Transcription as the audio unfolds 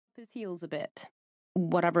his heels a bit,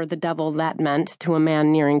 whatever the devil that meant to a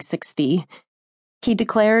man nearing 60. He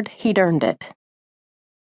declared he'd earned it.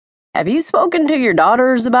 "Have you spoken to your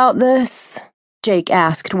daughters about this?" Jake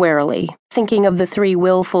asked warily, thinking of the 3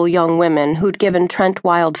 willful young women who'd given Trent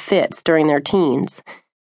wild fits during their teens.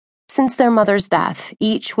 Since their mother's death,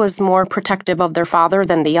 each was more protective of their father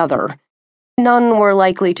than the other. None were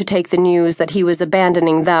likely to take the news that he was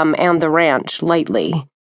abandoning them and the ranch lightly.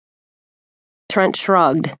 Trent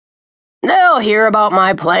shrugged. "They'll hear about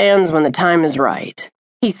my plans when the time is right,"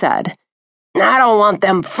 he said. "I don't want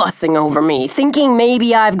them fussing over me, thinking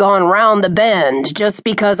maybe I've gone round the bend just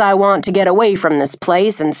because I want to get away from this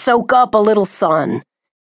place and soak up a little sun."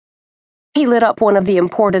 He lit up one of the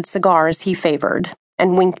imported cigars he favored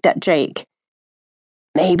and winked at Jake.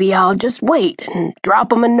 "Maybe I'll just wait and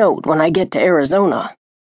drop 'em a note when I get to Arizona."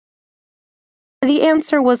 The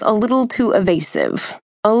answer was a little too evasive,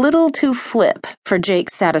 a little too flip for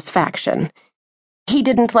Jake's satisfaction. He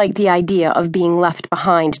didn't like the idea of being left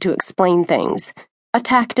behind to explain things, a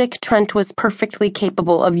tactic Trent was perfectly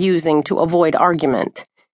capable of using to avoid argument.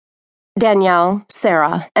 Danielle,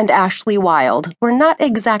 Sara, and Ashley Wilde were not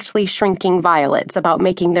exactly shrinking violets about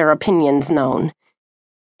making their opinions known.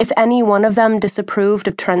 If any one of them disapproved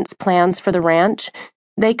of Trent's plans for the ranch,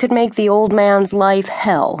 they could make the old man's life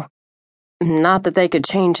hell. Not that they could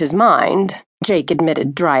change his mind, Jake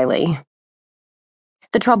admitted dryly.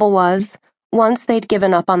 The trouble was, once they'd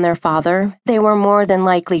given up on their father, they were more than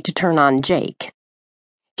likely to turn on Jake.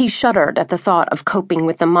 He shuddered at the thought of coping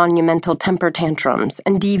with the monumental temper tantrums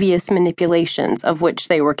and devious manipulations of which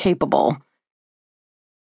they were capable.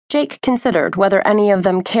 Jake considered whether any of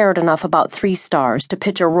them cared enough about 3 stars to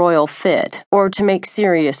pitch a royal fit or to make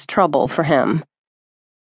serious trouble for him.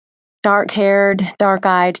 Dark-haired,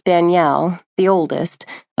 dark-eyed Danielle, the oldest,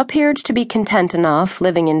 appeared to be content enough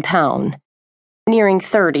living in town. Nearing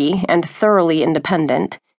 30 and thoroughly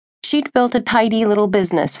independent, she'd built a tidy little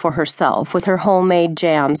business for herself with her homemade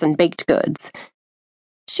jams and baked goods.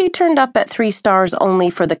 She turned up at 3 stars only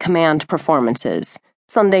for the command performances,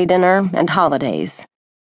 Sunday dinner, and holidays.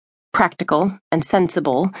 Practical and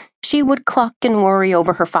sensible, she would cluck and worry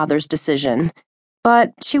over her father's decision,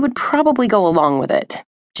 but she would probably go along with it,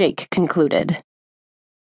 Jake concluded.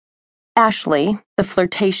 Ashley, the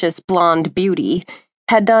flirtatious blonde beauty,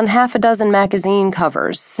 had done 6 magazine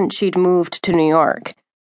covers since she'd moved to New York.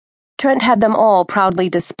 Trent had them all proudly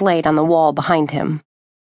displayed on the wall behind him.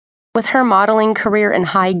 With her modeling career in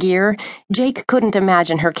high gear, Jake couldn't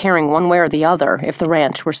imagine her caring one way or the other if the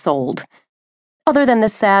ranch were sold. Other than the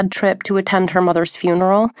sad trip to attend her mother's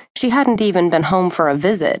funeral, she hadn't even been home for a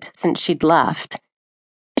visit since she'd left.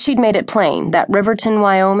 She'd made it plain that Riverton,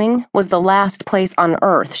 Wyoming, was the last place on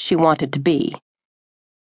Earth she wanted to be.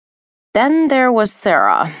 Then there was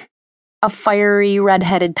Sara, a fiery,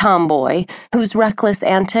 red-headed tomboy whose reckless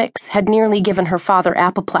antics had nearly given her father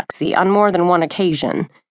apoplexy on more than one occasion.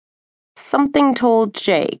 Something told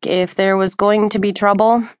Jake if there was going to be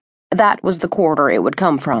trouble, that was the quarter it would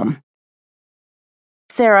come from.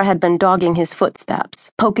 Sara had been dogging his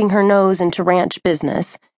footsteps, poking her nose into ranch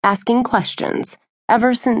business, asking questions,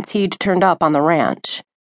 ever since he'd turned up on the ranch.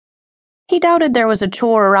 He doubted there was a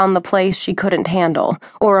chore around the place she couldn't handle,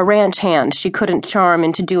 or a ranch hand she couldn't charm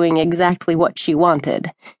into doing exactly what she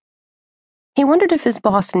wanted. He wondered if his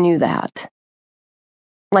boss knew that.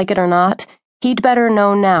 Like it or not, he'd better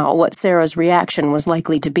know now what Sara's reaction was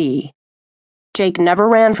likely to be. Jake never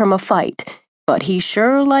ran from a fight, but he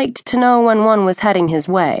sure liked to know when one was heading his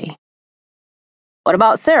way. "What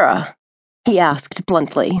about Sara?" he asked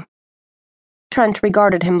bluntly. Trent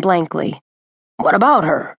regarded him blankly. "What about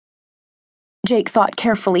her?" Jake thought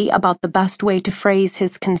carefully about the best way to phrase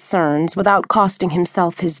his concerns without costing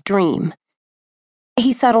himself his dream.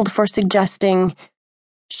 He settled for suggesting,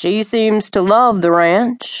 "She seems to love the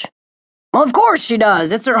ranch." "Of course she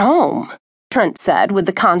does, it's her home," Trent said with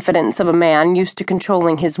the confidence of a man used to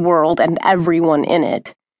controlling his world and everyone in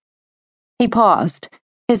it. He paused,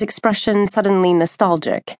 his expression suddenly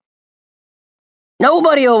nostalgic.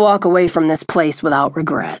 "Nobody'll walk away from this place without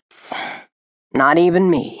regrets. Not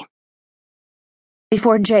even me."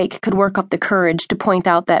 Before Jake could work up the courage to point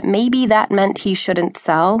out that maybe that meant he shouldn't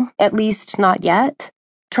sell, at least not yet,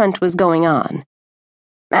 Trent was going on.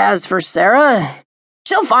 "As for Sara,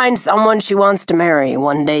 she'll find someone she wants to marry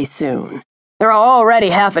one day soon. There are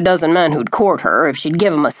already 6 men who'd court her if she'd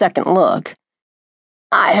give 'em a second look.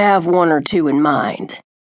 I have 1 or 2 in mind.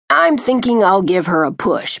 I'm thinking I'll give her a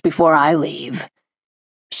push before I leave.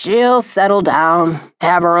 She'll settle down,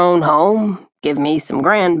 have her own home, give me some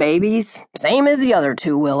grandbabies, same as the other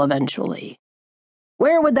 2 will eventually.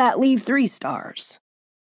 Where would that leave 3 stars?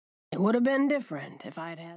 It would have been different if I'd had